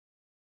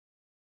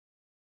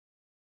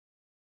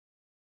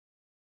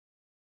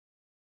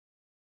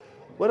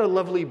What a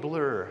lovely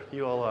blur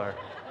you all are.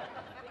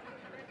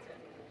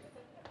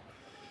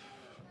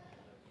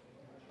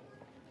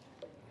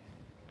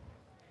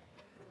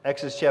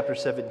 Exodus chapter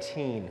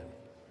 17.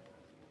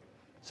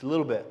 It's a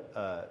little bit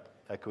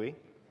echoey.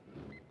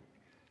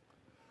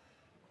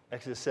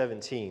 Exodus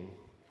 17.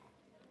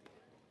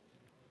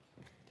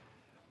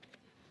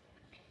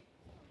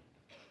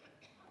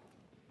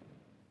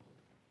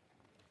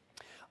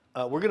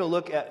 We're going to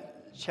look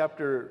at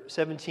chapter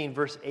 17,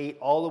 verse 8,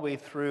 all the way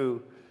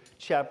through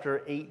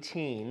chapter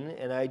 18.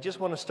 And I just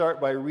want to start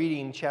by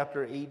reading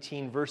chapter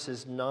 18,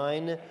 verses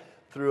 9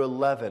 through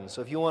 11.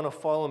 So if you want to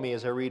follow me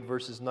as I read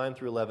verses 9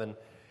 through 11,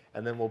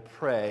 and then we'll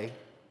pray,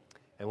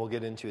 and we'll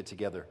get into it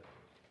together.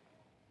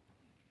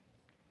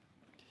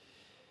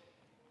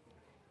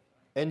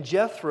 And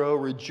Jethro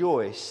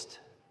rejoiced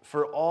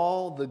for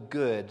all the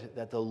good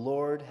that the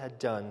Lord had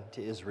done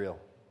to Israel,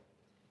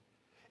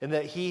 and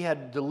that he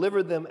had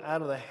delivered them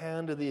out of the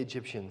hand of the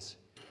Egyptians.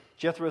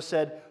 Jethro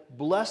said,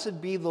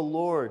 "Blessed be the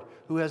Lord,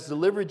 who has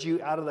delivered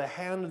you out of the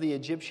hand of the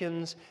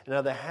Egyptians and out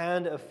of the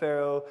hand of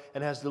Pharaoh,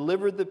 and has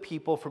delivered the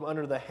people from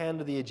under the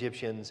hand of the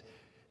Egyptians.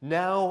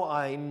 Now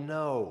I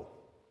know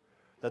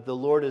that the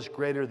Lord is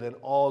greater than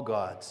all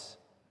gods,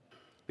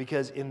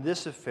 because in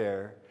this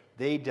affair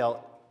they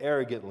dealt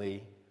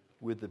arrogantly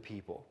with the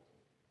people."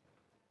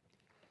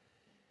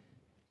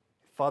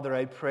 Father,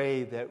 I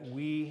pray that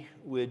we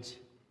would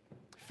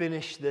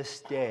finish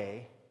this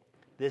day,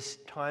 this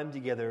time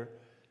together,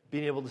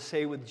 being able to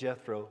say with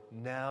Jethro,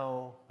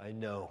 "Now I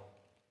know.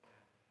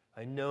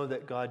 I know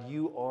that, God,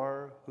 you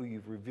are who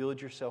you've revealed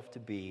yourself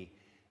to be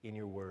in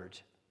your word."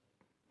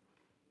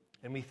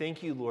 And we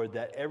thank you, Lord,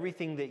 that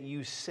everything that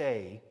you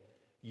say,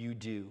 you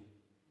do.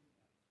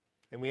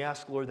 And we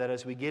ask, Lord, that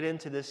as we get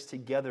into this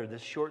together,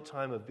 this short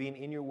time of being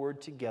in your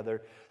word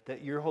together,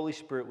 that your Holy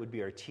Spirit would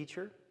be our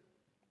teacher,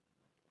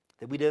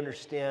 that we'd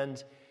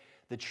understand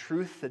the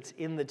truth that's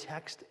in the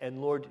text, and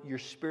Lord, your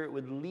Spirit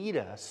would lead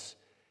us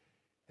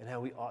in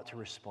how we ought to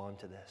respond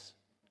to this.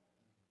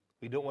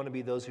 We don't want to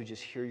be those who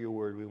just hear your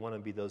word. We want to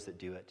be those that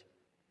do it,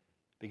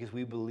 because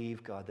we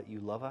believe, God, that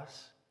you love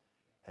us,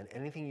 and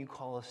anything you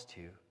call us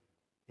to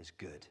is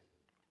good.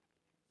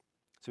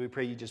 So we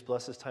pray you just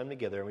bless this time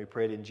together, and we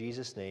pray it in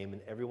Jesus' name,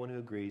 and everyone who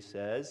agrees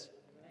says,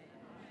 Amen.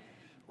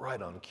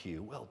 Right on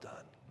cue. Well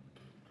done.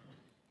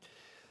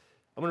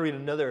 I'm going to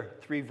read another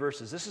 3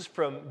 verses. This is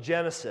from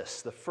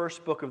Genesis, the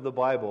first book of the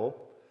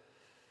Bible.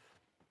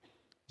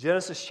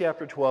 Genesis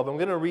chapter 12. I'm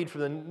going to read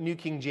from the New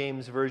King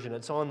James Version.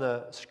 It's on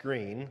the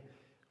screen.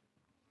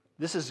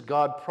 This is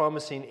God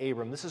promising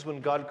Abram. This is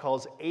when God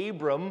calls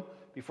Abram,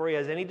 before he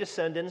has any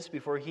descendants,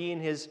 before he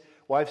and his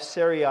wife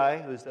Sarai,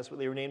 that's what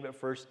they were named at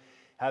first,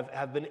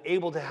 have been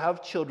able to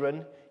have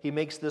children. He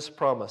makes this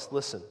promise.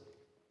 Listen.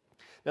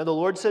 Now the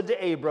Lord said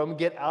to Abram,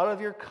 "Get out of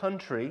your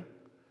country,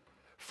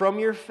 from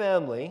your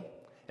family,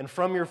 and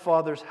from your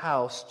father's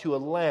house to a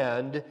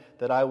land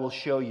that I will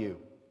show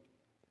you.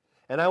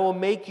 And I will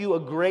make you a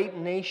great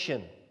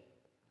nation,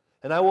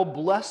 and I will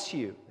bless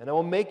you, and I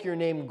will make your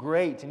name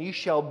great, and you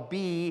shall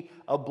be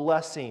a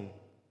blessing.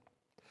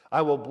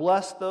 I will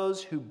bless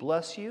those who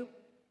bless you,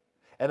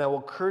 and I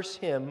will curse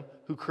him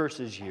who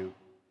curses you.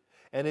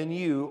 And in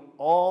you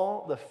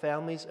all the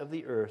families of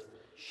the earth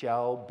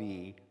shall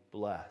be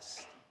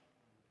blessed."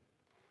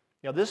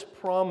 Now this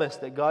promise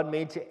that God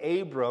made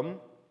to Abram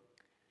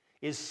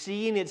is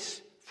seeing its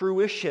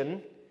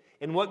fruition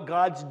in what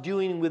God's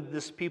doing with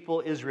this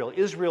people, Israel.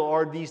 Israel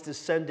are these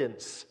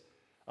descendants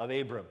of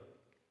Abram.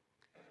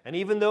 And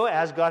even though,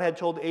 as God had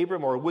told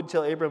Abram, or would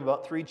tell Abram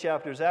about 3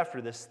 chapters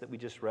after this that we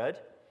just read,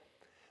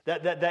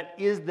 that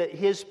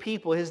his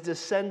people, his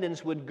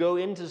descendants, would go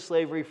into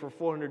slavery for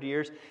 400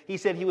 years. He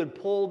said he would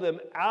pull them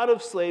out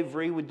of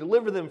slavery, would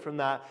deliver them from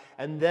that,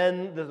 and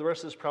then the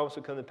rest of this promise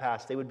would come to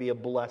pass. They would be a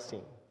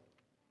blessing.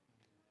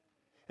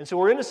 And so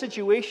we're in a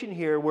situation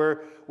here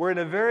where we're in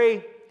a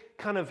very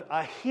kind of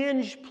a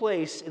hinged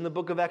place in the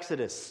book of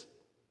Exodus.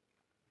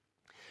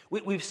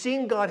 We've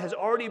seen God has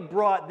already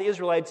brought the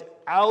Israelites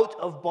out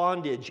of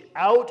bondage,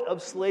 out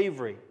of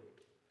slavery.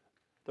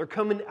 They're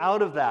coming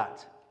out of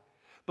that.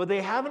 But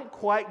they haven't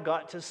quite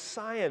got to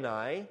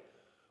Sinai,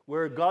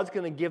 where God's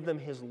going to give them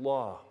his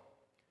law.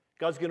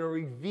 God's going to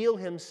reveal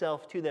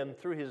himself to them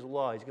through his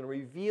law. He's going to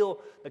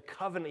reveal the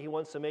covenant he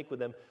wants to make with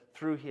them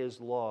through his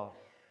law.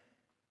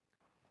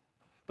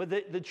 But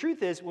the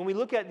truth is, when we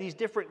look at these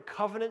different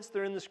covenants that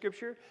are in the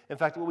Scripture, in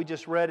fact, what we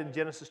just read in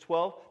Genesis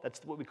 12, that's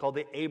what we call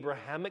the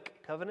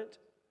Abrahamic covenant,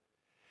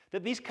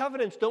 that these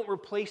covenants don't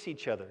replace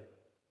each other.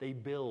 They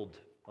build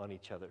on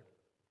each other.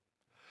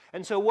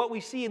 And so what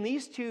we see in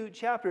these 2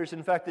 chapters,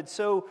 in fact, it's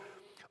so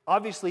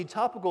obviously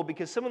topical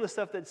because some of the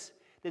stuff that's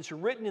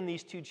written in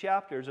these 2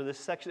 chapters, or this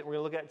section that we're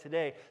going to look at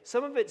today,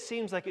 some of it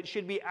seems like it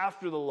should be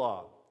after the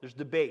law. There's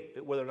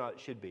debate whether or not it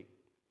should be.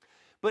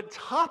 But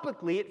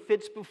topically, it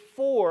fits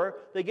before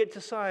they get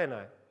to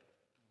Sinai.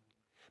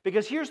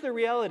 Because here's the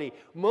reality.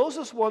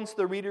 Moses wants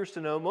the readers to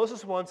know,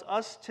 Moses wants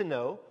us to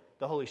know,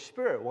 the Holy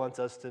Spirit wants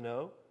us to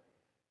know,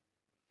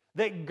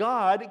 that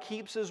God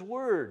keeps his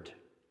word.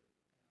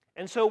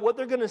 And so what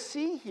they're going to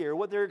see here,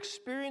 what they're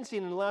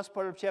experiencing in the last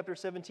part of chapter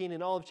 17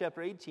 and all of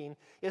chapter 18,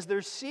 is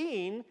they're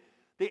seeing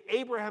the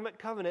Abrahamic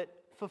covenant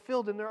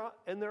fulfilled in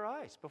their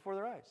eyes, before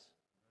their eyes.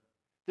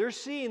 They're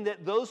seeing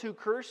that those who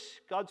curse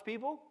God's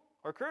people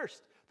are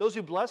cursed. Those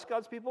who bless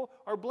God's people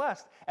are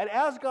blessed. And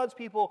as God's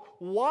people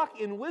walk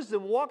in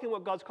wisdom, walk in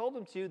what God's called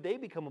them to, they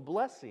become a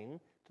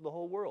blessing to the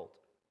whole world.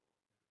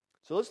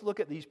 So let's look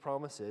at these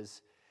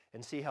promises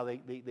and see how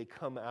they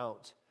come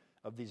out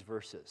of these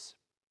verses.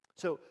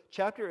 So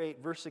chapter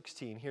 8, verse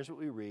 16, here's what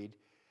we read.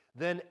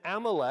 Then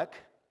Amalek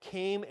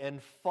came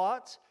and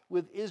fought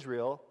with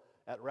Israel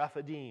at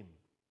Rephidim.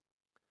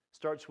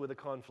 Starts with a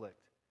conflict.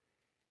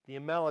 The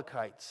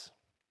Amalekites.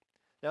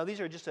 Now this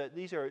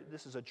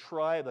is a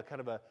tribe, a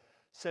kind of a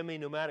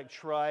semi-nomadic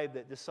tribe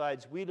that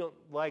decides we don't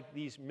like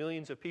these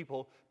millions of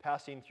people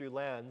passing through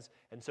lands,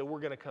 and so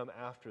we're going to come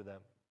after them.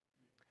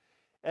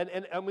 And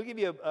I'm going to give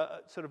you a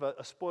sort of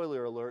a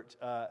spoiler alert.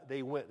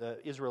 The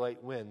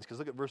Israelite wins, because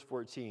look at verse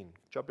 14.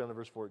 Drop down to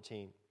verse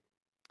 14.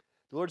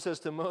 The Lord says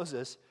to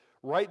Moses,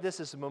 "Write this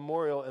as a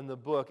memorial in the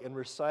book and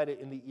recite it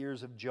in the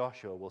ears of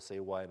Joshua." We'll say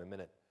why in a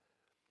minute.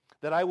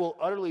 "That I will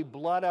utterly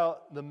blot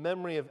out the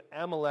memory of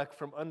Amalek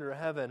from under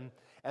heaven."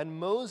 And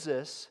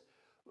Moses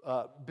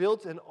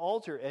built an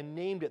altar and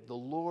named it, "The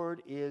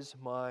Lord is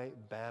my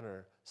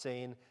banner,"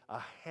 saying, "A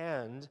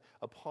hand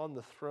upon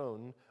the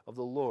throne of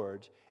the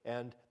Lord,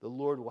 and the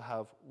Lord will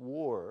have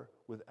war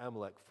with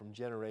Amalek from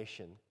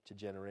generation to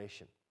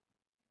generation."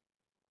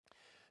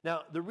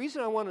 Now, the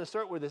reason I wanted to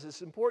start with this,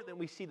 it's important that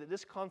we see that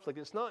this conflict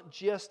is not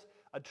just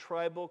a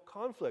tribal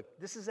conflict.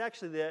 This is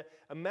actually the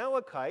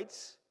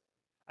Amalekites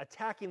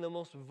attacking the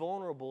most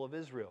vulnerable of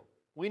Israel.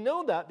 We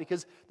know that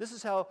because this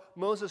is how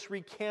Moses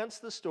recants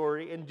the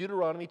story in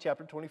Deuteronomy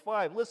chapter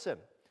 25. Listen.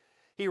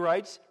 He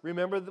writes,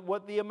 "Remember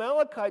what the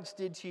Amalekites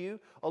did to you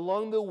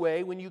along the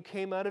way when you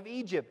came out of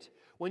Egypt.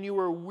 When you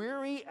were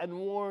weary and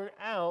worn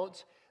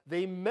out,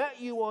 they met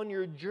you on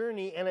your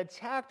journey and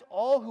attacked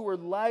all who were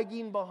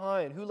lagging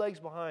behind." Who lags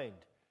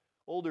behind?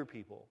 Older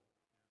people,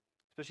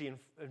 especially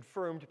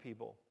infirmed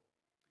people,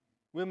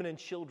 women and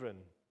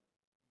children.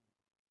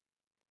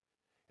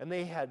 And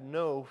they had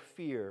no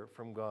fear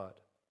from God.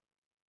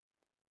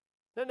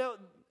 Now,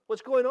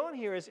 what's going on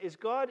here is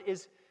God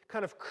is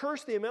kind of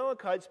cursed the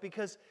Amalekites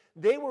because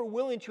they were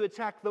willing to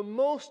attack the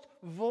most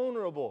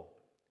vulnerable.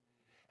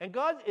 And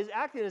God is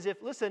acting as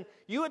if, listen,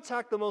 you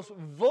attack the most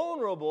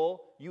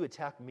vulnerable, you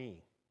attack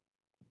me.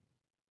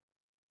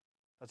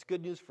 That's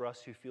good news for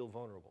us who feel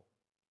vulnerable.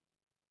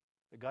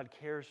 That God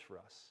cares for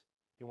us.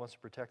 He wants to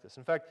protect us.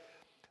 In fact,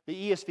 the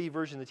ESV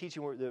version,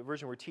 the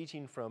version we're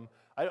teaching from,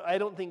 I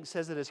don't think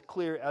says it as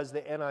clear as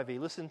the NIV.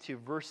 Listen to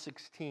verse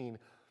 16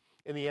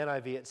 in the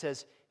NIV. It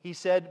says, he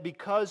said,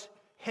 "Because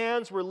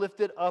hands were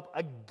lifted up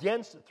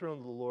against the throne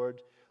of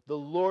the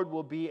Lord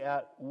will be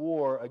at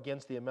war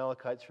against the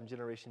Amalekites from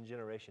generation to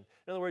generation."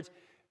 In other words,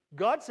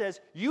 God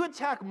says, you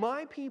attack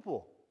my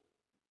people.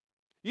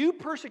 You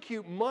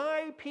persecute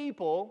my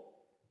people,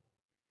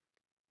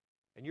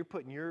 and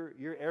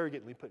you're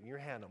arrogantly putting your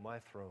hand on my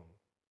throne.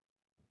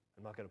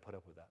 I'm not going to put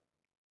up with that.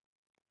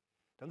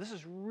 Now, this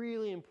is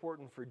really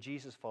important for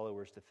Jesus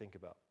followers to think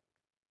about.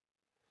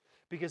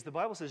 Because the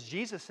Bible says,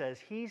 Jesus says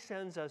he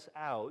sends us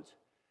out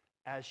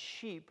as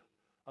sheep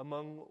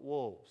among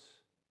wolves.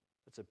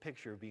 That's a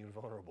picture of being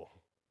vulnerable.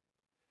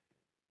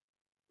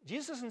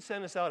 Jesus doesn't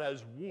send us out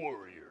as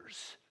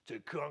warriors to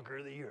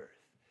conquer the earth.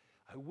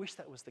 I wish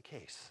that was the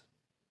case.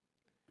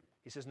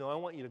 He says, no, I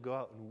want you to go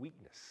out in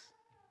weakness.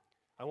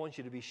 I want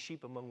you to be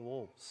sheep among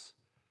wolves.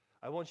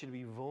 I want you to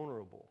be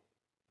vulnerable.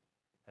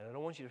 And I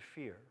don't want you to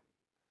fear,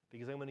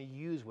 because I'm going to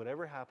use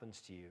whatever happens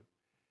to you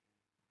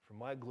for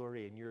my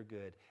glory and your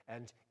good.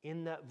 And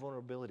in that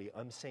vulnerability,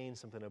 I'm saying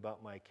something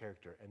about my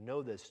character. And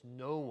know this,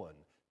 no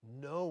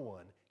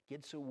one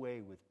gets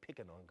away with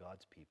picking on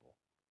God's people.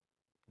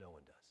 No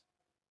one does.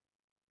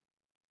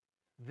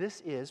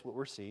 This is what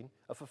we're seeing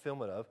a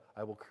fulfillment of,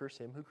 "I will curse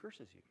him who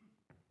curses you."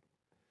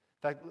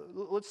 In fact,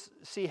 let's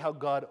see how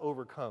God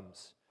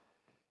overcomes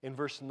in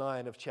verse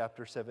 9 of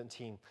chapter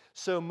 17.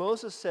 "So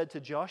Moses said to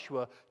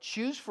Joshua,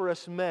 'Choose for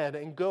us men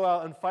and go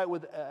out and fight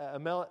with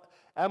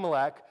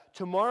Amalek.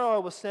 Tomorrow I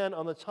will stand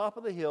on the top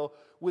of the hill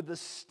with the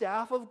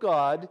staff of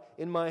God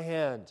in my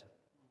hand.'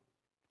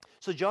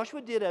 So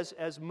Joshua did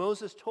as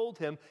Moses told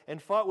him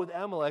and fought with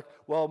Amalek,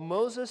 while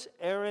Moses,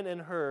 Aaron,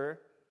 and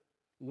Hur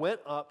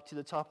went up to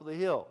the top of the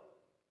hill.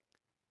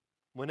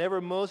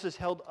 Whenever Moses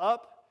held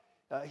up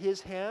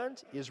his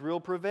hand, Israel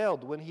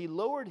prevailed. When he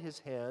lowered his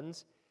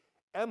hands,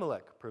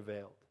 Amalek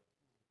prevailed."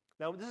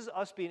 Now, this is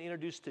us being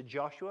introduced to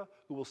Joshua,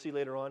 who we'll see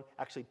later on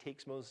actually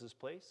takes Moses'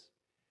 place.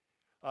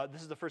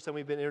 This is the first time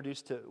we've been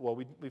introduced to, well,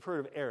 we've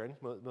heard of Aaron,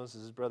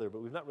 Moses' brother,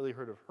 but we've not really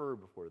heard of Hur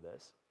before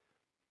this.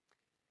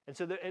 And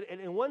so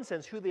in one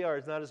sense, who they are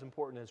is not as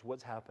important as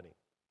what's happening.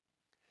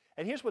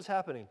 And here's what's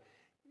happening.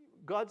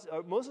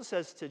 Moses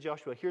says to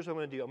Joshua, here's what I'm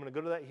going to do. I'm going to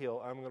go to that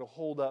hill. I'm going to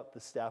hold up the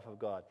staff of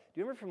God.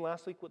 Do you remember from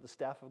last week what the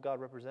staff of God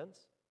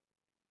represents?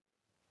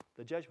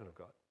 The judgment of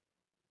God.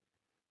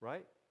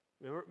 Right?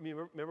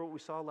 Remember what we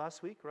saw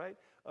last week, right?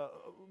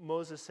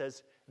 Moses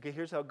says, okay,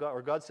 here's how God,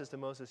 or God says to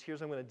Moses, here's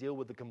how I'm going to deal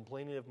with the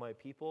complaining of my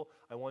people.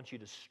 I want you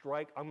to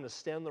strike, I'm going to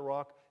stand the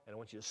rock, and I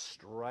want you to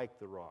strike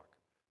the rock.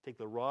 Take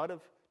the rod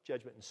of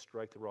judgment and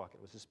strike the rock.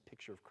 It was this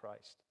picture of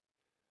Christ.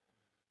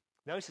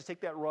 Now he says,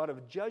 take that rod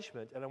of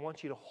judgment, and I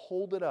want you to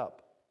hold it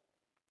up.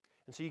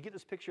 And so you get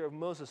this picture of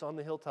Moses on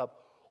the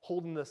hilltop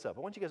holding this up.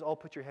 I want you guys all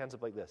put your hands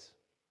up like this.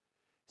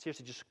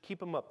 Seriously, just keep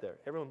them up there.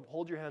 Everyone,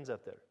 hold your hands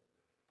up there.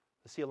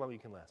 Let's see how long you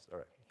can last. All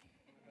right.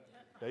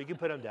 No, you can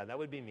put them down. That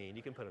would be mean.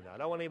 You can put them down. I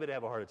don't want anybody to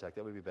have a heart attack.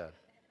 That would be bad.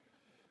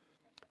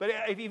 But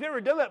if you've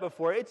ever done that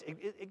before,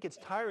 it gets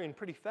tiring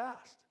pretty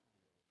fast.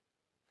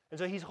 And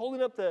so he's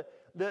holding up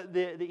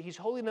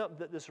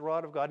this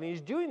rod of God, and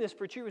he's doing this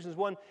for two reasons.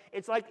 One,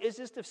 it's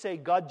just to say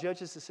God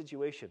judges the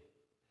situation.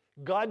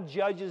 God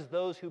judges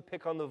those who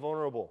pick on the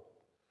vulnerable.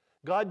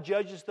 God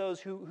judges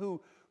those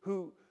who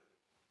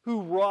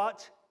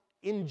wrought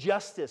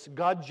injustice.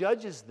 God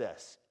judges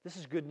this. This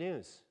is good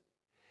news.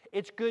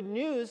 It's good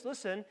news,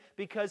 listen,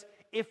 because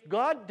if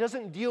God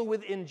doesn't deal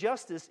with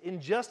injustice,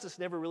 injustice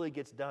never really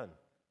gets done.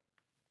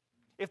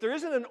 If there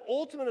isn't an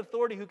ultimate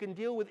authority who can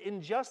deal with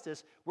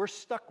injustice, we're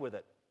stuck with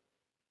it.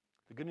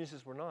 The good news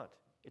is we're not.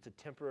 It's a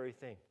temporary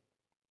thing.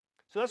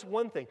 So that's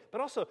one thing. But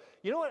also,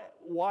 you know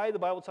why the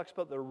Bible talks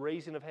about the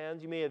raising of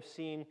hands? You may have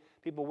seen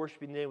people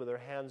worshiping the name with their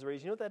hands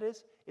raised. You know what that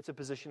is? It's a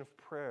position of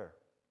prayer.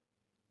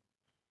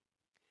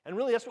 And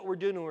really, that's what we're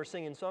doing when we're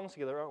singing songs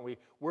together, aren't we?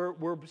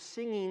 We're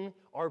singing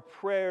our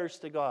prayers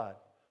to God.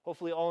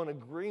 Hopefully all in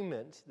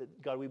agreement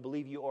that, God, we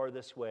believe you are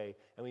this way,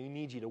 and we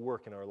need you to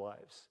work in our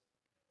lives.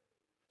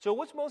 So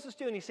what's Moses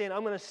doing? He's saying,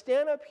 I'm going to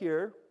stand up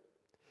here,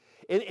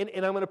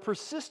 and I'm going to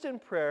persist in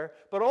prayer,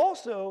 but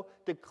also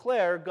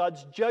declare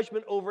God's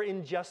judgment over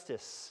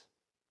injustice.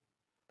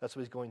 That's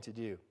what he's going to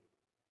do.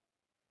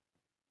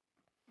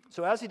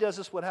 So as he does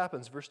this, what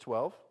happens? Verse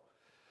 12.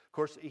 Of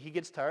course, he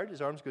gets tired.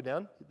 His arms go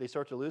down. They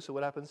start to lose. So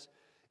what happens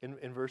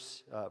in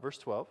verse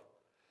 12?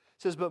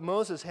 It says, but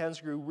Moses' hands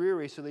grew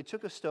weary, so they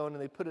took a stone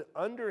and they put it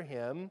under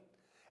him,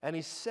 and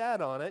he sat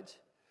on it,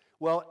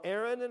 while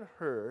Aaron and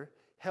Hur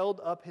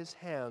held up his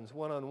hands,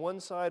 one on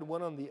one side,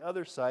 one on the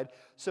other side,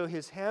 so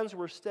his hands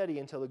were steady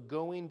until the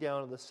going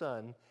down of the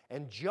sun.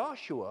 And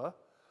Joshua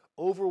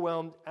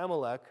overwhelmed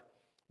Amalek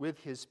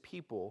with his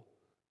people,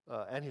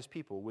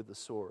 with the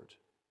sword.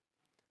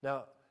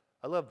 Now,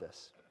 I love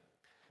this.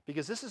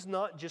 Because this is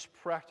not just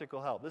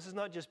practical help. This is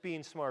not just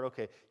being smart.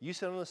 Okay, you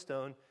sit on the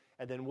stone,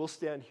 and then we'll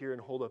stand here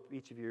and hold up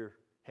each of your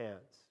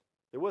hands.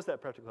 There was that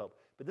practical help.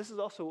 But this is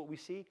also what we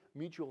see,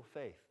 mutual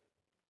faith.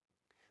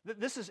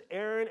 This is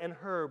Aaron and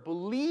Hur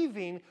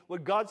believing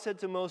what God said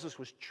to Moses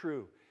was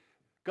true.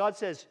 God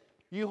says,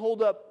 you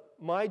hold up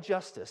my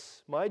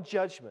justice, my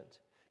judgment.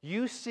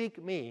 You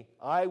seek me,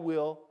 I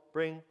will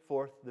bring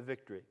forth the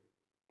victory.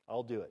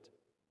 I'll do it.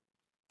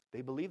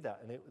 They believed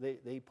that, and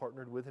they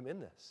partnered with him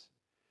in this.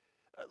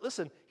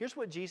 Listen, here's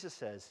what Jesus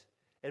says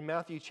in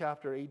Matthew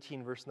chapter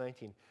 18, verse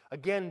 19.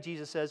 Again,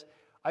 Jesus says,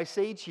 I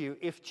say to you,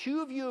 if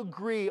two of you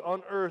agree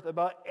on earth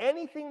about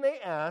anything they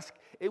ask,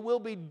 it will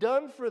be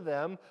done for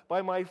them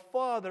by my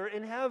Father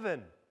in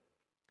heaven.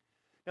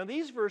 Now,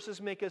 these verses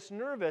make us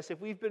nervous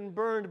if we've been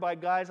burned by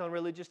guys on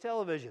religious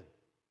television.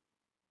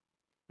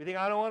 We think,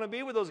 I don't want to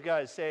be with those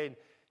guys saying,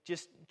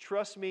 just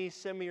trust me,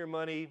 send me your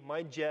money,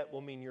 my jet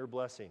will mean your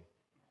blessing.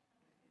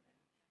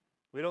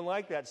 We don't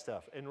like that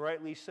stuff, and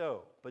rightly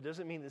so. But it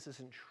doesn't mean this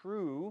isn't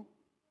true.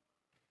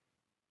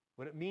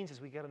 What it means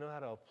is we got to know how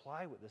to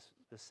apply what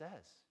this says.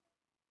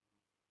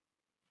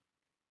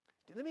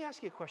 Let me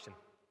ask you a question.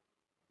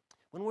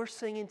 When we're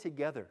singing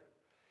together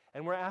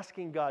and we're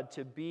asking God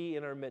to be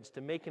in our midst,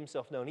 to make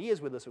himself known, he is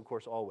with us, of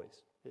course,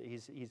 always.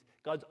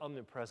 God's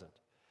omnipresent.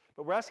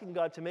 But we're asking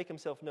God to make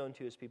himself known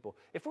to his people.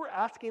 If we're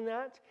asking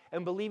that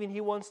and believing he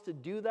wants to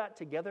do that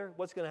together,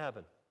 what's going to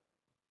happen?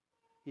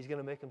 He's going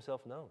to make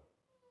himself known.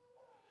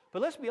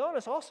 But let's be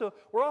honest also,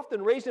 we're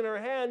often raising our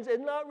hands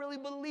and not really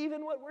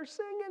believing what we're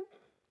singing.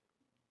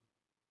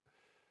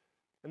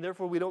 And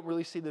therefore, we don't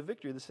really see the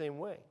victory the same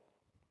way.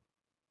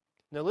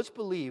 Now, let's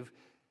believe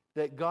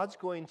that God's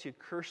going to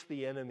curse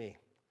the enemy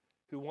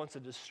who wants to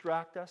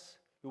distract us,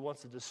 who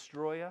wants to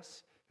destroy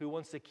us, who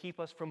wants to keep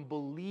us from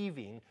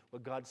believing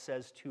what God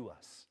says to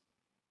us.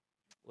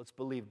 Let's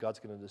believe God's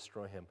going to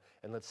destroy him,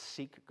 and let's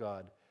seek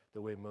God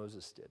the way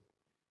Moses did.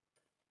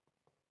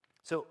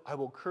 So, I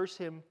will curse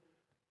him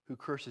who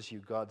curses you,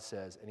 God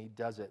says, and he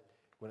does it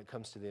when it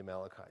comes to the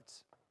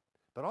Amalekites.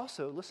 But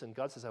also, listen,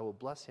 God says, I will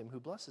bless him who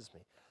blesses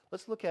me.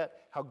 Let's look at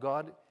how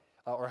God,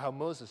 or how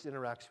Moses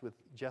interacts with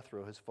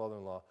Jethro, his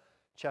father-in-law,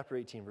 chapter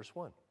 18, verse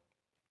 1.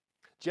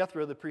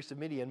 Jethro, the priest of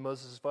Midian,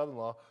 Moses'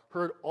 father-in-law,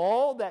 heard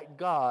all that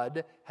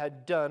God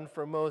had done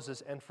for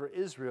Moses and for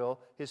Israel,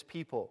 his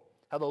people,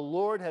 how the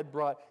Lord had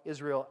brought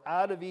Israel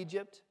out of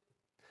Egypt.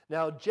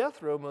 Now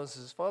Jethro,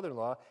 Moses'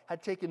 father-in-law,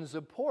 had taken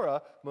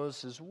Zipporah,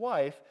 Moses'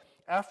 wife,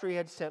 after he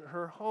had sent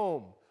her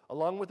home,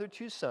 along with her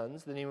two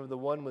sons. The name of the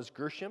one was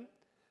Gershom,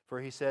 for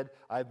he said,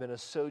 I've been a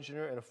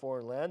sojourner in a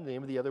foreign land. The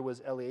name of the other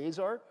was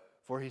Eleazar,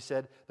 for he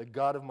said, the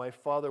God of my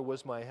father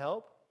was my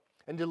help.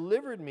 and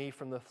delivered me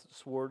from the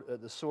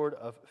sword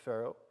of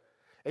Pharaoh.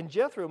 And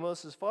Jethro,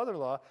 Moses'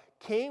 father-in-law,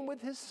 came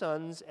with his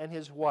sons and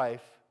his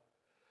wife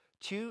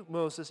to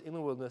Moses in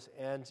the wilderness,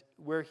 and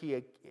where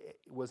he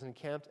was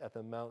encamped at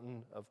the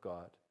mountain of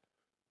God.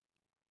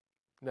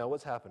 Now,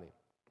 what's happening?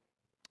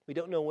 We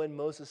don't know when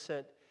Moses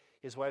sent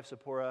his wife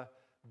Zipporah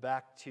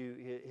back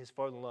to his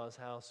father-in-law's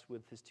house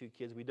with his two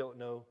kids. We don't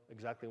know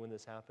exactly when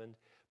this happened,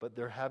 but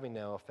they're having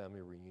now a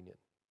family reunion.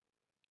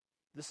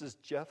 This is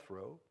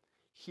Jethro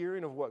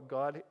hearing of what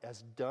God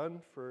has done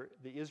for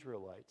the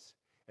Israelites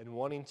and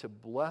wanting to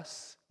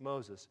bless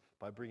Moses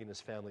by bringing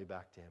his family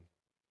back to him.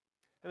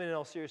 I mean, in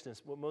all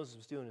seriousness, what Moses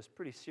was doing is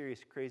pretty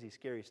serious, crazy,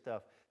 scary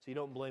stuff, so you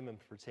don't blame him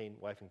for saying,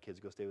 wife and kids,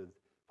 go stay with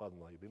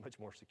father-in-law. You'll be much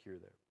more secure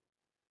there.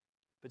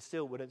 But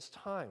still, when it's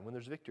time, when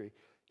there's victory,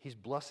 he's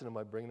blessing them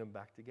by bringing them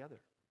back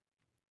together.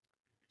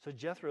 So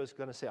Jethro is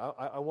going to say,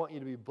 I want you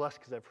to be blessed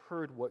because I've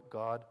heard what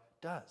God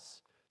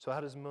does. So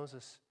how does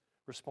Moses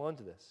respond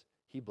to this?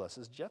 He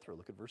blesses Jethro.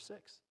 Look at verse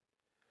 6.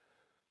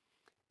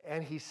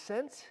 And he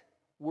sent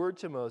word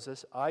to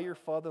Moses, I, your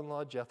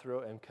father-in-law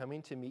Jethro, am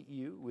coming to meet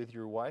you with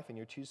your wife and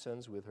your two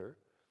sons with her.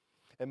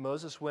 And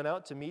Moses went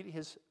out to meet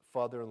his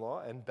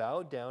father-in-law and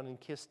bowed down and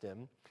kissed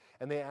him.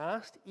 And they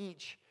asked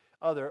each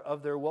other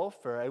of their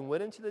welfare and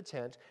went into the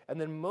tent. And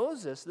then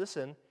Moses,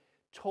 listen,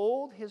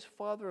 told his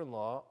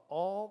father-in-law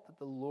all that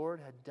the Lord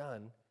had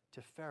done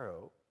to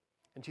Pharaoh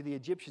and to the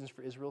Egyptians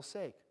for Israel's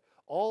sake,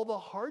 all the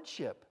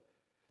hardship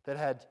that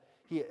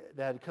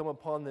had come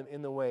upon them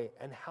in the way,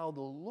 and how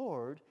the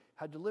Lord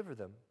had delivered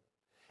them.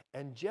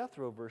 And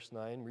Jethro, verse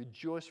 9,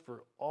 rejoiced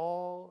for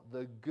all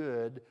the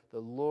good the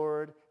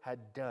Lord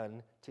had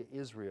done to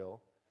Israel,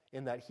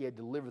 in that he had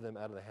delivered them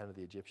out of the hand of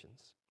the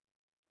Egyptians.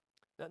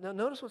 Now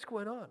notice what's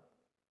going on.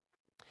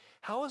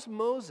 How is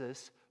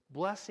Moses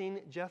blessing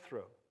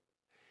Jethro?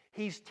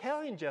 He's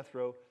telling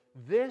Jethro,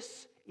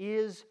 this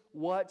is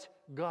what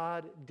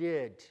God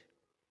did.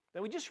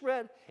 Now, we just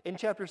read in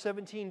chapter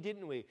 17,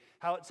 didn't we?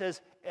 How it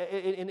says,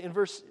 in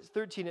verse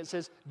 13, it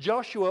says,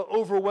 Joshua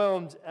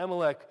overwhelmed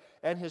Amalek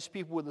and his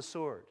people with the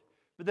sword.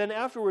 But then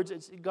afterwards,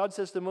 God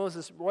says to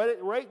Moses,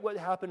 write what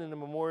happened in a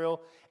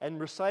memorial and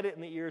recite it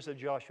in the ears of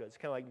Joshua. It's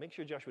kind of like, make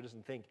sure Joshua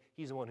doesn't think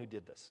he's the one who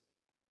did this.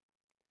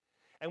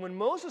 And when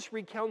Moses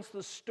recounts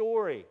the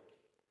story,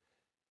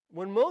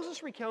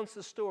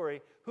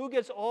 who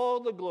gets all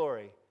the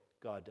glory?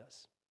 God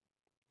does.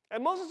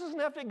 And Moses doesn't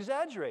have to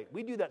exaggerate.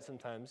 We do that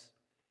sometimes.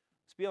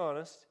 Let's be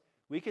honest.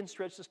 We can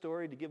stretch the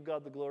story to give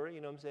God the glory,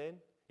 you know what I'm saying?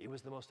 It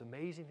was the most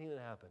amazing thing that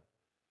happened.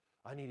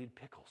 I needed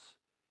pickles.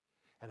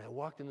 And I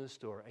walked into the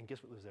store, and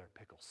guess what was there?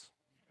 Pickles.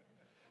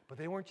 But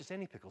they weren't just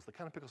any pickles, the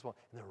kind of pickles I want,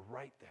 and they're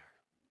right there.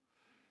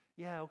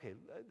 Yeah, okay,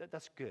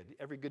 that's good.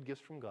 Every good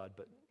gift's from God,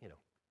 but,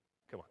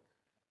 come on.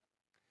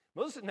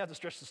 Moses didn't have to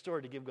stretch the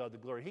story to give God the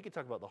glory. He could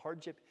talk about the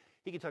hardship.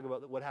 He could talk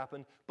about what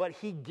happened. But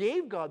he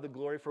gave God the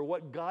glory for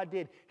what God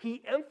did.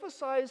 He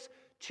emphasized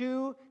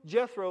to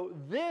Jethro,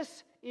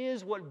 this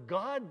is what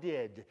God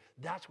did.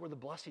 That's where the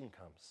blessing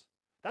comes.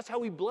 That's how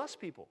we bless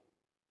people.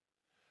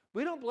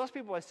 We don't bless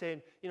people by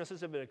saying,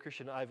 since I've been a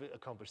Christian, I've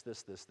accomplished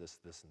this,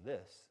 and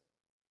this.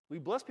 We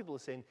bless people by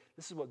saying,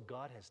 this is what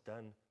God has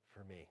done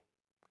for me.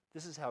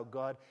 This is how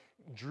God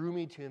drew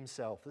me to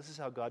himself. This is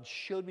how God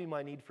showed me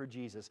my need for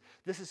Jesus.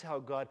 This is how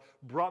God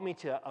brought me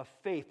to a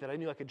faith that I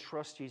knew I could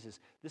trust Jesus.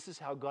 This is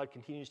how God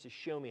continues to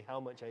show me how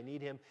much I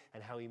need him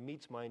and how he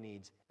meets my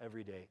needs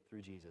every day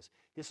through Jesus.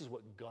 This is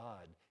what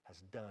God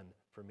has done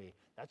for me.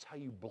 That's how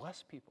you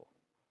bless people.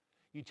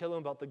 You tell them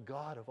about the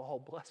God of all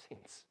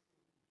blessings.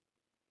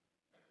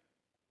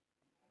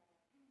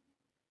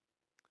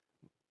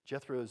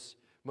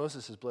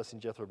 Moses is blessing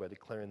Jethro by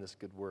declaring this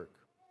good work.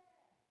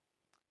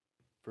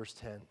 Verse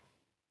 10.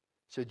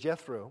 So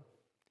Jethro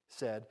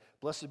said,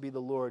 Blessed be the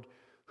Lord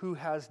who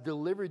has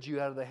delivered you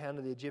out of the hand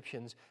of the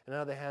Egyptians and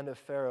out of the hand of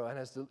Pharaoh, and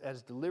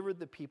has delivered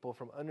the people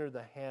from under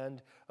the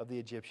hand of the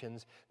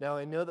Egyptians. Now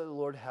I know that the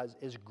Lord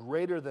is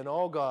greater than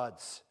all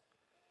gods,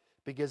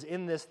 because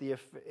in this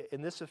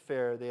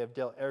affair they have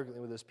dealt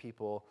arrogantly with his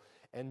people.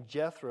 And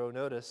Jethro,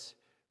 notice,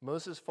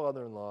 Moses'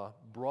 father-in-law,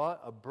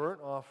 brought a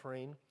burnt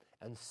offering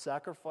and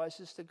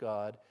sacrifices to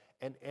God.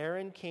 And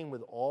Aaron came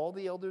with all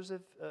the elders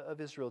of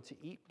Israel to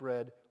eat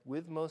bread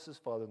with Moses'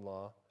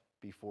 father-in-law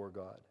before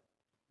God.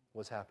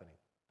 What's happening?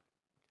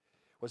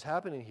 What's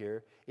happening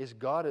here is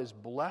God is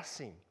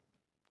blessing.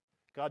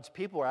 God's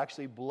people are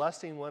actually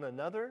blessing one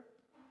another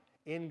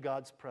in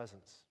God's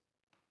presence.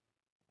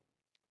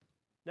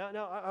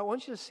 Now, I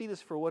want you to see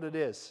this for what it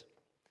is.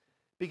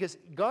 Because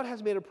God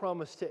has made a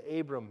promise to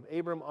Abram.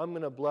 Abram, I'm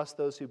going to bless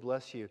those who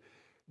bless you.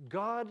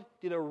 God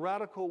did a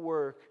radical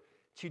work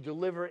to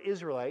deliver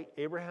Israelite,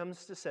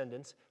 Abraham's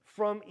descendants,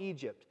 from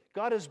Egypt.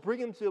 God is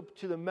bringing them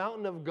to the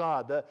mountain of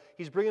God.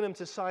 He's bringing them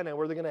to Sinai,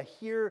 where they're going to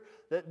hear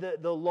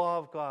the law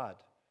of God.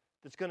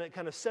 That's going to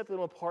kind of set them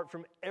apart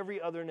from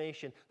every other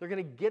nation. They're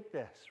going to get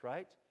this,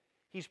 right?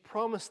 He's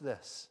promised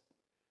this.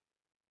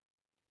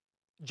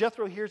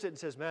 Jethro hears it and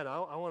says, man,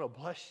 I want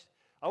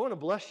to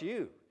bless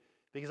you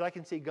because I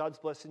can see God's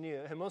blessing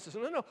you. And Moses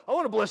says, no, I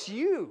want to bless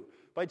you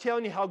by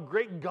telling you how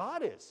great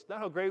God is, not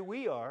how great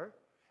we are.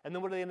 And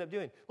then what do they end up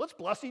doing? Let's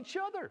bless each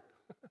other.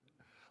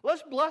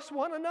 Let's bless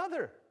one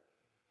another.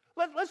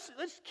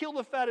 Let's kill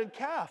the fatted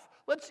calf.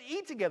 Let's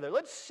eat together.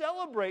 Let's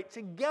celebrate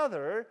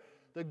together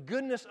the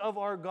goodness of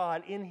our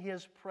God in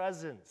His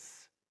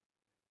presence.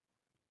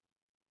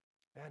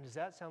 Man, does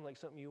that sound like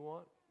something you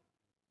want?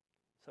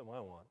 Something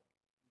I want.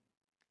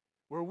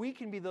 Where we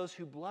can be those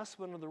who bless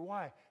one another.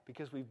 Why?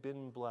 Because we've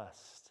been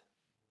blessed.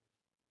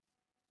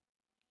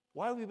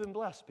 Why have we been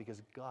blessed?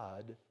 Because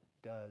God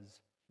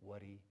does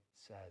what He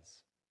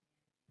says.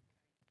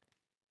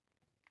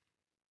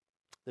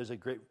 There's a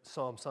great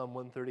Psalm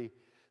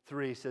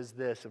 133 says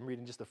this. I'm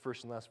reading just the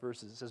first and last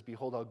verses. It says,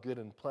 "Behold how good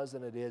and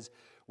pleasant it is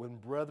when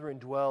brethren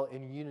dwell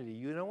in unity."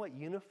 You know what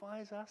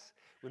unifies us?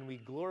 When we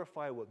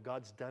glorify what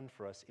God's done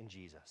for us in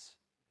Jesus.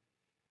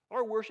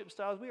 Our worship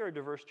styles, we are a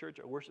diverse church.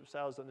 Our worship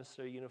styles don't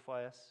necessarily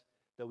unify us.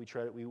 Though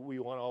we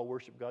want to all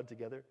worship God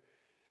together.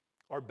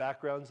 Our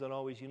backgrounds don't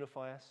always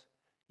unify us.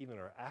 Even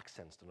our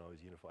accents don't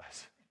always unify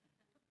us.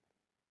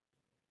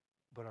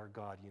 But our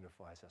God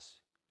unifies us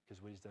because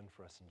of what He's done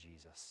for us in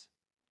Jesus.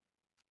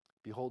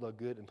 "Behold how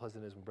good and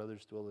pleasant it is when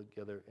brothers dwell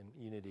together in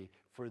unity.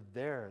 For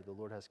there the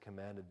Lord has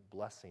commanded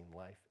blessing,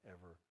 life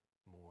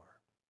evermore."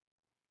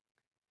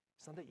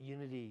 It's not that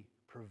unity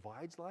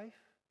provides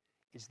life.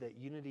 It's that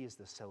unity is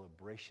the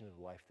celebration of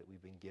life that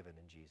we've been given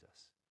in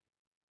Jesus.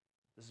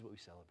 This is what we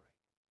celebrate.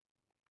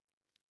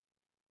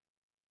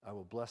 "I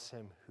will bless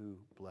him who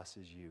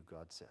blesses you,"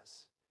 God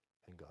says,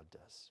 and God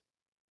does.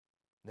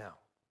 Now,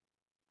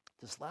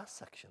 this last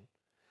section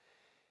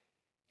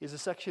is a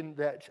section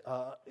that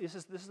this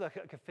is like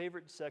a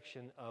favorite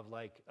section of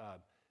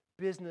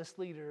business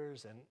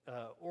leaders and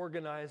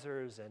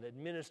organizers and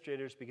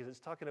administrators, because it's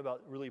talking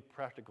about really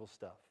practical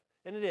stuff.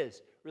 And it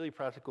is really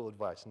practical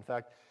advice. In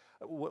fact,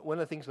 one of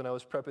the things when I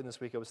was prepping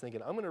this week, I was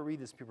thinking, I'm going to read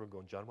this. People are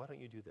going, "John, why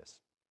don't you do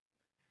this?"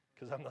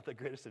 Because I'm not the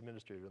greatest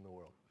administrator in the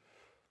world.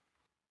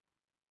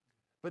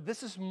 But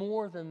this is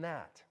more than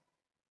that.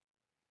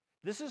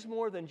 This is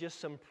more than just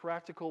some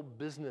practical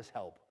business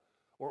help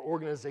or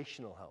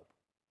organizational help.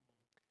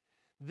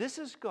 This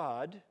is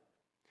God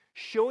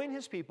showing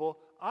His people,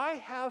 I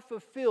have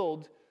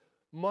fulfilled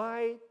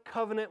my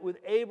covenant with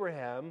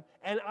Abraham,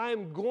 and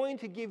I'm going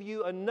to give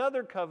you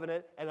another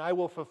covenant, and I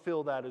will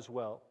fulfill that as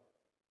well.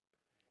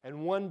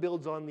 And one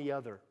builds on the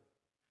other.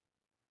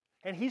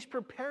 And He's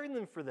preparing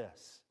them for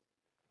this.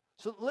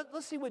 So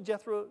let's see what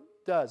Jethro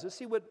does. Let's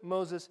see what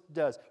Moses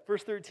does.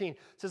 Verse 13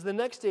 says, "The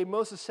next day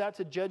Moses sat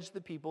to judge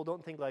the people."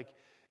 Don't think like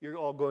you're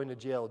all going to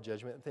jail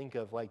judgment. Think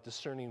of like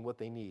discerning what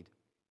they need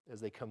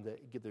as they come to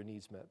get their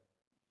needs met.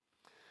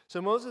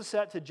 "So Moses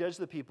sat to judge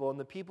the people, and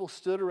the people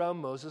stood around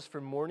Moses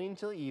from morning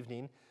till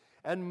evening.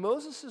 And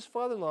Moses'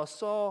 father-in-law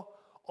saw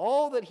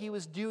all that he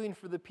was doing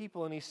for the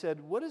people, and he said,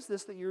 'What is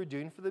this that you're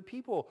doing for the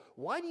people?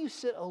 Why do you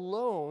sit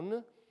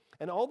alone,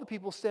 and all the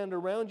people stand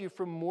around you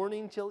from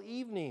morning till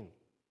evening?'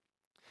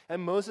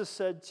 And Moses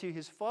said to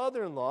his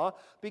father-in-law,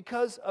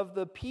 because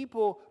the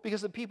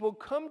people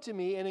come to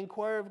me and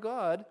inquire of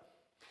God,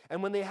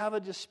 and when they have a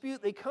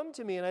dispute, they come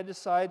to me, and I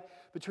decide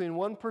between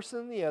one person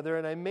and the other,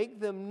 and I make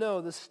them know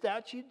the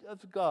statute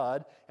of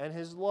God and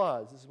His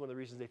laws." This is one of the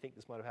reasons they think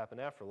this might have happened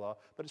after law,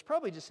 but it's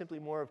probably just simply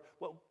more of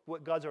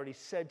what God's already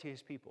said to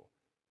His people.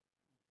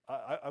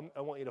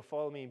 I want you to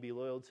follow me and be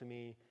loyal to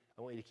me.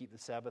 I want you to keep the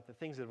Sabbath, the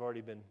things that have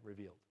already been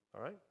revealed.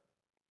 All right?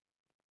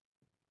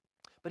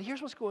 But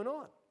here's what's going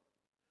on.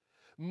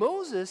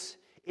 Moses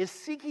is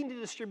seeking to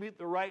distribute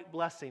the right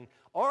blessing.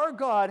 Our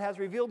God has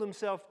revealed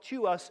Himself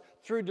to us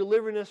through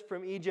delivering us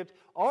from Egypt.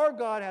 Our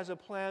God has a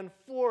plan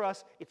for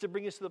us. It's to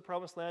bring us to the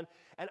promised land.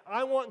 And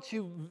I want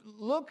to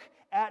look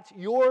at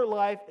your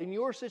life and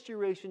your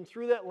situation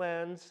through that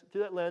lens,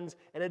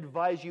 and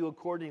advise you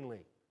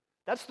accordingly.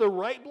 That's the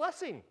right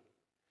blessing.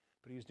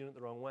 But he was doing it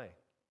the wrong way.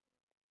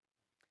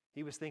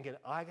 He was thinking,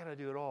 I got to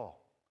do it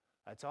all.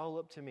 It's all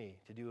up to me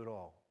to do it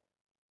all.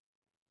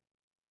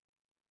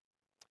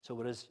 So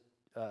what does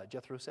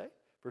Jethro say?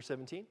 Verse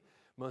 17,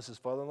 Moses'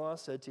 father-in-law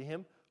said to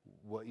him,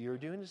 "What you're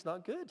doing is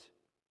not good.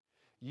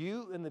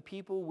 You and the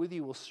people with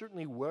you will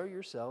certainly wear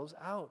yourselves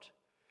out,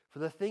 for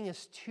the thing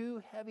is too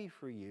heavy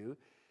for you.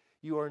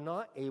 You are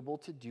not able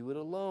to do it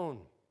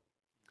alone.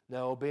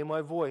 Now obey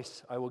my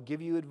voice. I will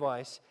give you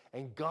advice,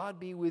 and God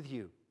be with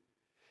you.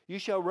 You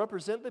shall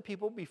represent the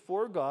people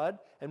before God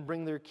and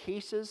bring their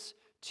cases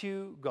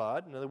to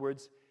God." In other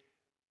words,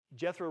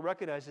 Jethro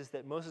recognizes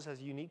that Moses has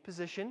a unique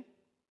position.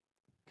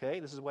 Okay,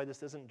 this is why this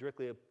doesn't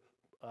directly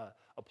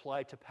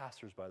apply to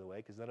pastors, by the way,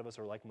 because none of us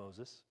are like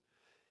Moses,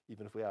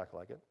 even if we act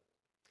like it.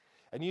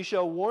 "And you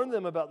shall warn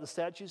them about the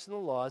statutes and the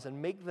laws,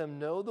 and make them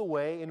know the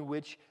way in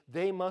which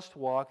they must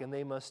walk and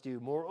they must do.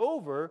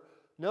 Moreover,"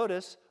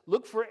 notice,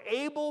 "look for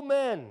able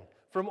men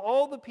from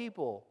all the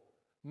people,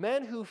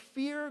 men who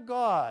fear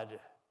God,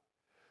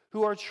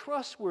 who are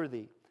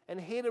trustworthy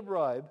and hate a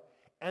bribe,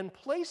 and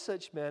place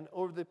such men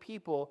over the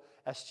people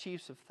as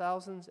chiefs of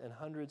thousands and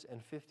hundreds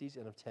and fifties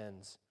and of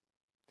tens.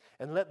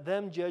 And let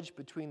them judge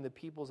between the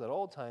peoples at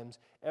all times.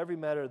 Every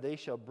matter they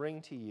shall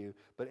bring to you,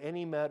 but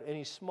any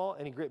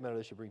great matter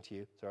they shall bring to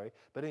you,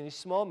 but any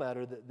small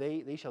matter that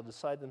they shall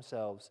decide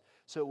themselves.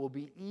 So it will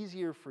be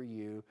easier for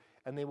you,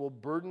 and they will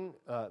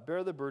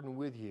bear the burden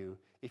with you.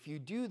 If you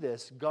do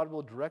this, God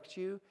will direct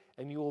you,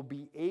 and you will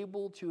be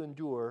able to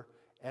endure.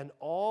 And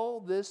all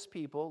this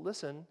people,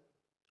 listen,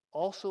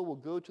 also will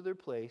go to their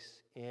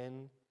place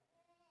in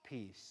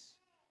peace.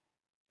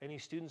 Any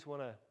students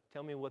want to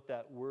tell me what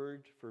that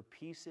word for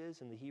peace is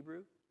in the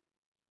Hebrew?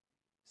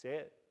 Say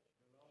it.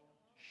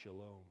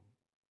 Shalom.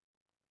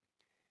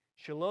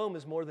 Shalom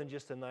is more than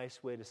just a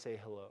nice way to say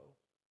hello.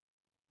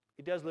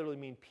 It does literally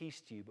mean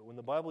peace to you, but when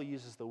the Bible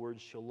uses the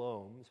word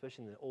shalom,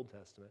 especially in the Old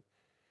Testament,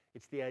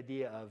 it's the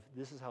idea of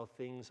this is how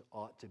things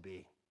ought to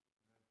be.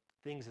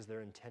 Things as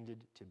they're intended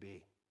to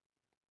be.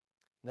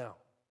 Now,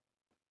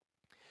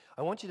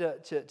 I want you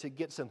to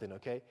get something,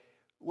 okay?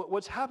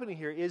 What's happening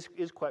here is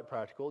quite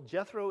practical.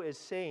 Jethro is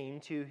saying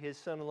to his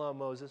son-in-law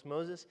Moses,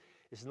 Moses,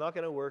 this is not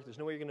going to work. There's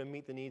no way you're going to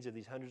meet the needs of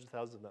these hundreds of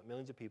thousands, if not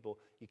millions of people.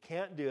 You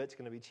can't do it. It's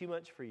going to be too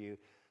much for you.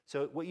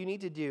 So what you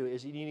need to do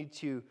is you need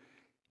to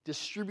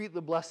distribute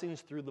the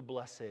blessings through the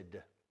blessed.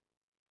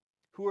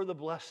 Who are the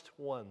blessed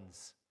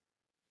ones?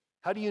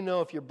 How do you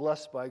know if you're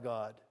blessed by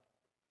God?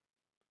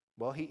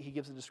 Well, he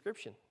gives a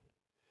description.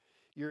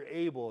 You're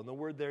able, and the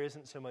word there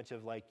isn't so much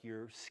of like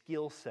your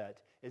skill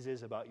set as it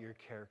is about your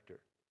character.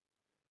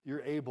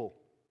 You're able.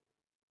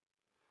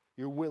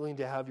 You're willing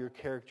to have your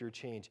character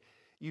change.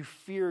 You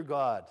fear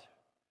God.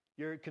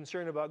 You're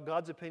concerned about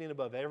God's opinion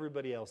above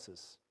everybody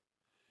else's.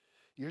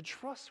 You're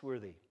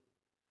trustworthy.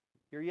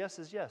 Your yes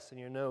is yes and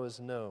your no is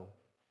no.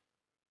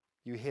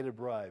 You hate a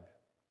bribe.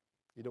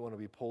 You don't want to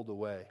be pulled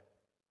away.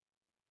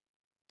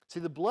 See,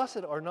 the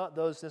blessed are not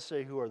those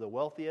necessarily who are the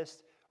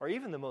wealthiest or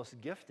even the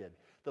most gifted.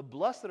 The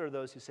blessed are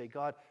those who say,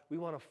 God, we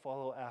want to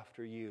follow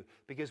after you.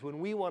 Because when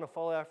we want to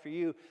follow after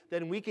you,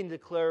 then we can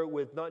declare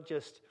with not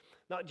just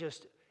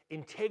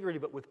integrity,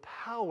 but with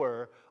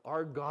power,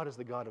 our God is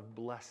the God of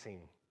blessing.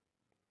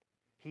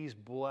 He's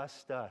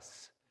blessed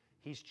us.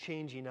 He's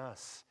changing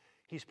us.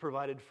 He's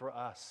provided for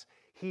us.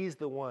 He's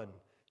the one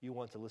you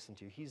want to listen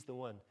to. He's the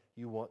one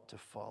you want to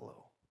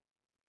follow.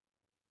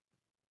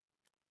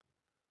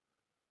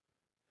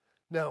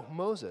 Now,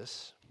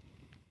 Moses,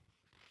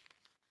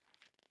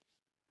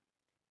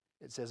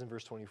 it says in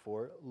verse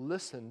 24,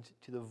 listened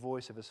to the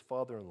voice of his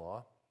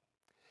father-in-law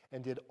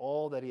and did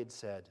all that he had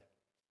said.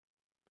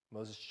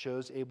 Moses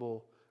chose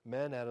able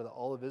men out of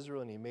all of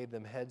Israel, and he made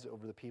them heads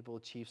over the people,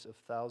 chiefs of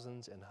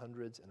thousands and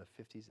hundreds and of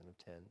fifties and of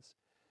tens.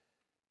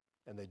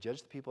 And they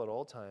judged the people at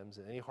all times.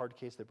 In any hard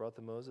case they brought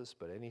to Moses,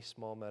 but any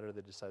small matter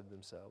they decided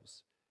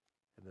themselves.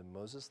 And then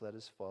Moses let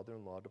his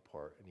father-in-law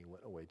depart, and he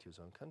went away to his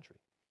own country.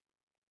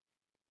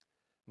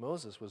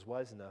 Moses was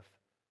wise enough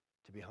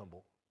to be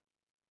humble,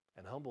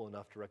 and humble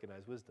enough to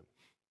recognize wisdom.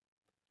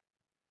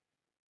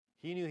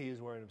 He knew he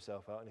was wearing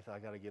himself out, and he thought, I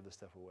got to give this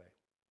stuff away.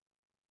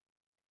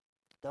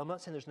 Now, I'm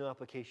not saying there's no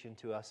application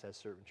to us as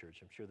Servant Church.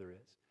 I'm sure there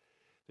is.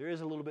 There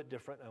is a little bit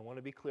different. I want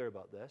to be clear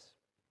about this,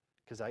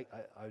 because I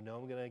know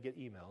I'm going to get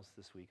emails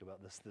this week about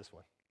this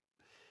one.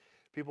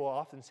 People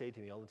often say to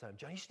me all the time,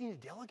 John, you just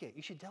need to delegate.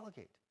 You should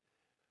delegate.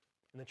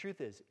 And the truth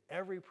is,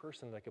 every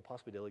person that I could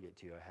possibly delegate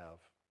to, I have.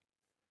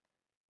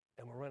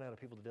 And we're running out of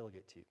people to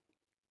delegate to.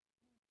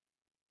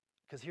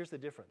 Because here's the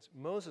difference.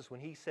 Moses, when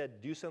he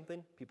said do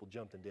something, people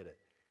jumped and did it.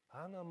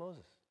 I'm not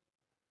Moses.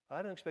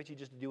 I don't expect you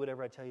just to do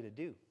whatever I tell you to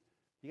do.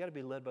 You got to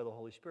be led by the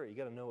Holy Spirit. You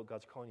got to know what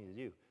God's calling you to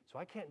do. So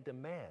I can't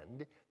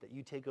demand that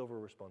you take over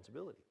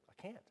responsibility.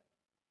 I can't.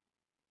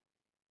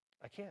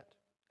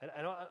 And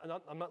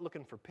I'm not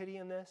looking for pity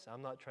in this.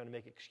 I'm not trying to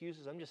make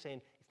excuses. I'm just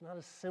saying it's not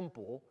as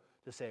simple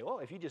to say, well,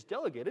 if you just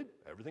delegated,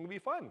 everything will be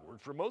fine.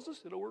 Worked for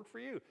Moses, it'll work for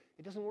you.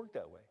 It doesn't work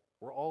that way.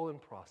 We're all in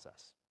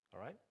process,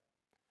 all right?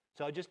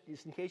 So just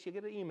in case you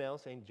get an email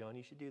saying, John,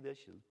 you should do this,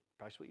 you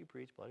practice what you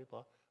preach, blah, blah,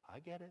 blah. I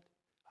get it.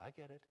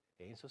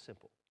 It ain't so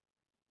simple.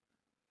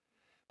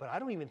 But I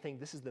don't even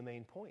think this is the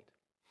main point.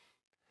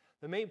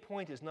 The main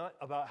point is not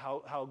about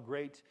how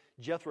great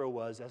Jethro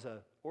was as an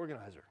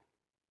organizer,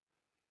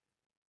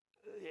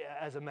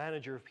 as a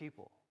manager of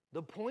people.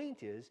 The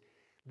point is,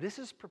 this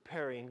is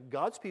preparing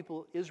God's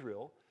people,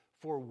 Israel,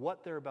 for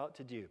what they're about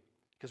to do.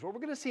 Because what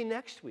we're going to see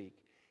next week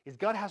is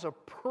God has a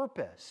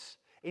purpose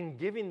in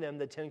giving them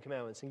the Ten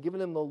Commandments and giving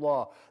them the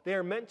law. They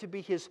are meant to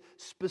be his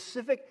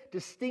specific,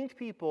 distinct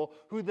people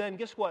who then,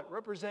 guess what,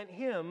 represent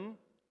him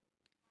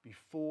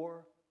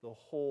before the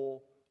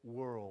whole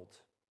world.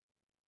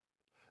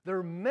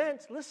 They're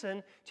meant,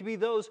 listen, to be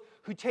those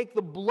who take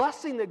the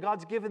blessing that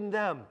God's given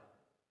them,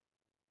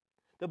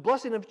 the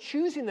blessing of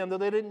choosing them though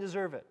they didn't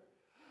deserve it,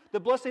 the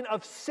blessing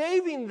of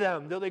saving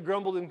them though they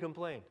grumbled and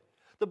complained,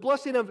 the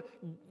blessing of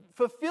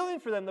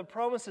fulfilling for them the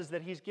promises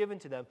that he's given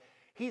to them.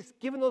 He's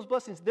given those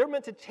blessings. They're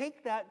meant to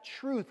take that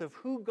truth of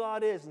who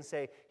God is and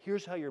say,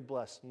 here's how you're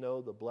blessed.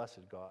 Know the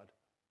blessed God.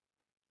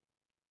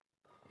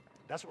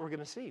 That's what we're going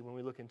to see when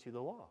we look into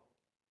the law.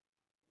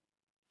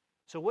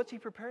 So what's he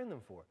preparing them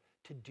for?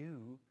 To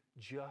do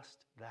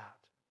just that.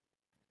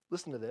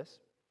 Listen to this.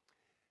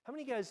 How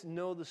many of you guys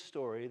know the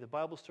story, the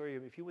Bible story,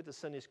 if you went to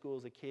Sunday school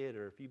as a kid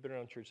or if you've been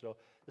around church at all,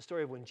 the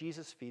story of when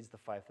Jesus feeds the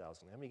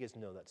 5,000? How many of you guys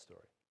know that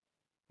story?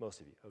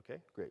 Most of you,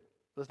 okay? Great.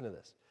 Listen to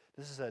this.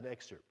 This is an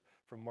excerpt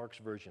from Mark's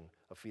version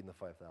of feeding the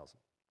 5,000.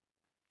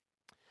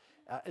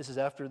 This is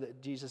after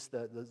Jesus,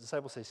 the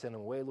disciples say, send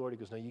him away, Lord. He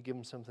goes, no, you give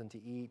him something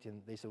to eat.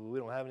 And they said, well, we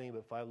don't have anything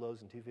but 5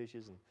 loaves and 2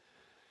 fishes.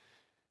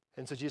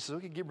 And so Jesus says,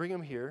 okay, bring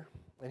him here.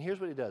 And here's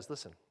what he does.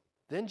 Listen.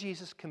 Then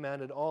Jesus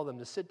commanded all of them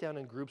to sit down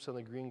in groups on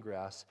the green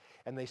grass,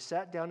 and they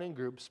sat down in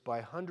groups by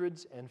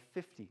hundreds and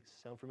fifties.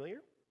 Sound familiar?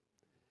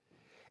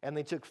 And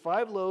they took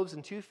 5 loaves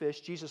and 2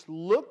 fish. Jesus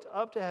looked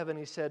up to heaven.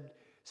 He said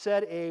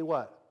a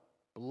what?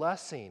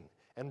 Blessing,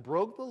 and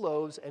broke the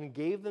loaves and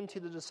gave them to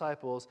the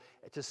disciples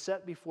to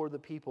set before the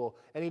people.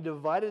 And he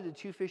divided the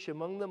 2 fish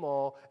among them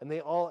all, and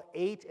they all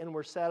ate and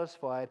were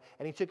satisfied.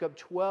 And he took up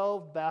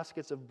 12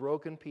 baskets of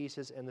broken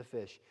pieces and the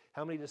fish.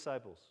 How many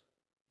disciples?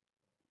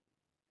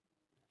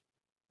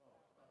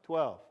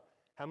 12.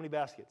 How many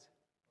baskets?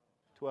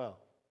 12.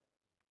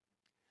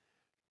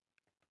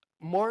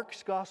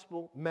 Mark's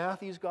gospel,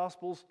 Matthew's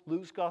gospels,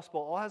 Luke's gospel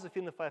all has a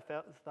feeding of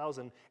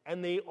 5,000,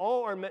 and they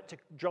all are meant to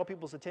draw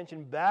people's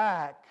attention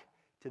back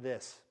to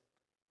this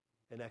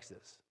in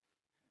Exodus.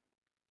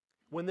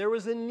 When there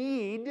was a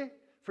need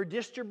for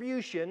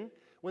distribution,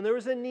 when there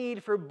was a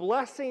need for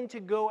blessing to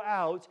go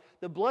out,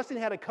 the blessing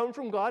had to come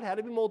from God, had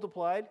to be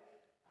multiplied,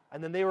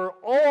 and then they were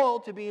all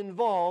to be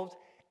involved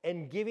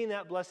and giving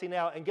that blessing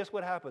out. And guess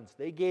what happens?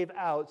 They gave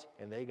out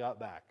and they got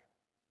back.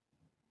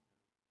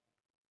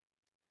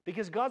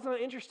 Because God's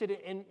not interested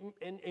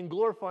in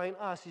glorifying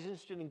us. He's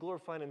interested in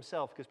glorifying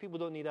himself, because people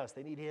don't need us.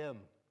 They need him.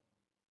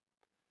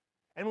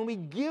 And when we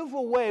give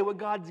away what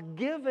God's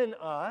given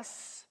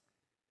us,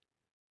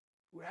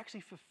 we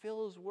actually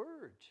fulfill his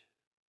word.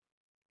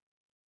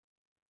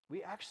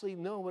 We actually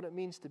know what it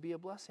means to be a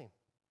blessing.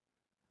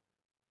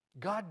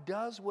 God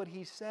does what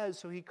he says,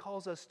 so he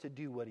calls us to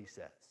do what he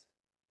says.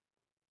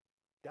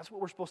 That's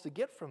what we're supposed to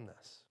get from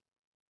this.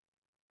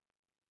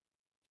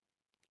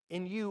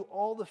 In you,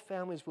 all the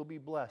families will be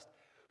blessed.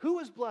 Who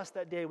was blessed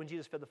that day when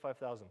Jesus fed the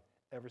 5,000?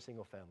 Every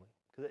single family.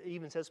 Because it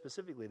even says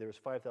specifically there was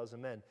 5,000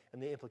 men,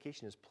 and the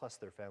implication is plus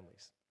their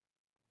families.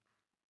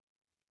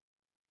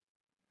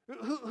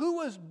 Who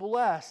was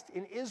blessed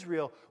in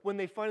Israel when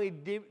they finally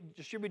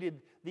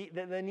distributed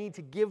the need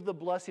to give the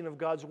blessing of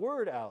God's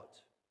word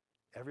out?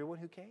 Everyone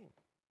who came.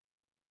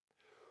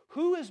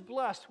 Who is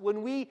blessed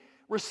when we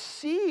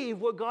receive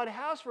what God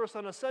has for us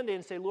on a Sunday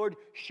and say, Lord,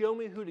 show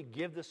me who to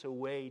give this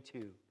away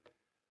to?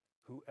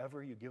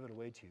 Whoever you give it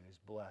away to is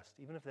blessed,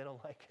 even if they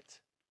don't like it.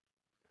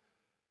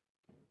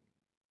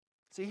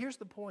 See, here's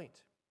the point.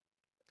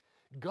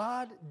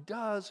 God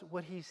does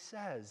what he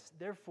says.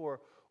 Therefore,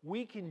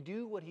 we can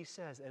do what he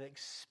says and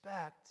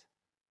expect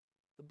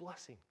the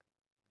blessing.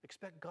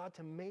 Expect God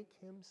to make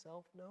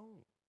himself known,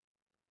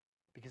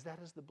 because that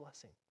is the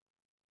blessing.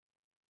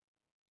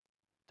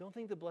 Don't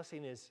think the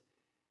blessing is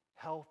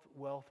health,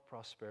 wealth,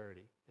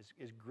 prosperity.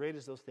 As great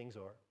as those things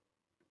are,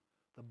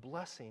 the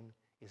blessing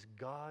is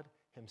God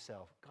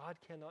himself. God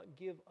cannot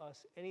give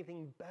us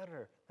anything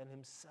better than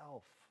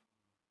himself.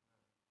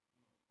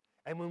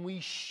 And when we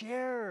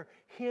share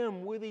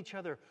him with each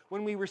other,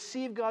 when we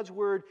receive God's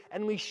word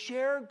and we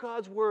share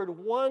God's word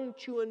one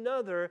to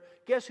another,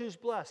 guess who's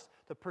blessed?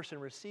 The person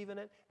receiving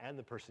it and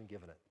the person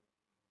giving it.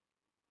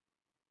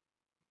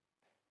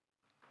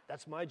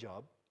 That's my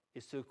job,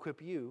 is to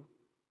equip you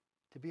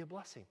to be a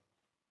blessing,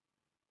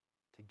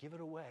 to give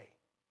it away.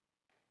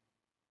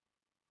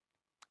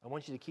 I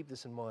want you to keep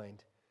this in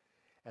mind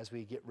as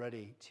we get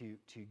ready to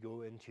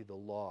go into the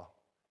law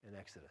in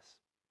Exodus.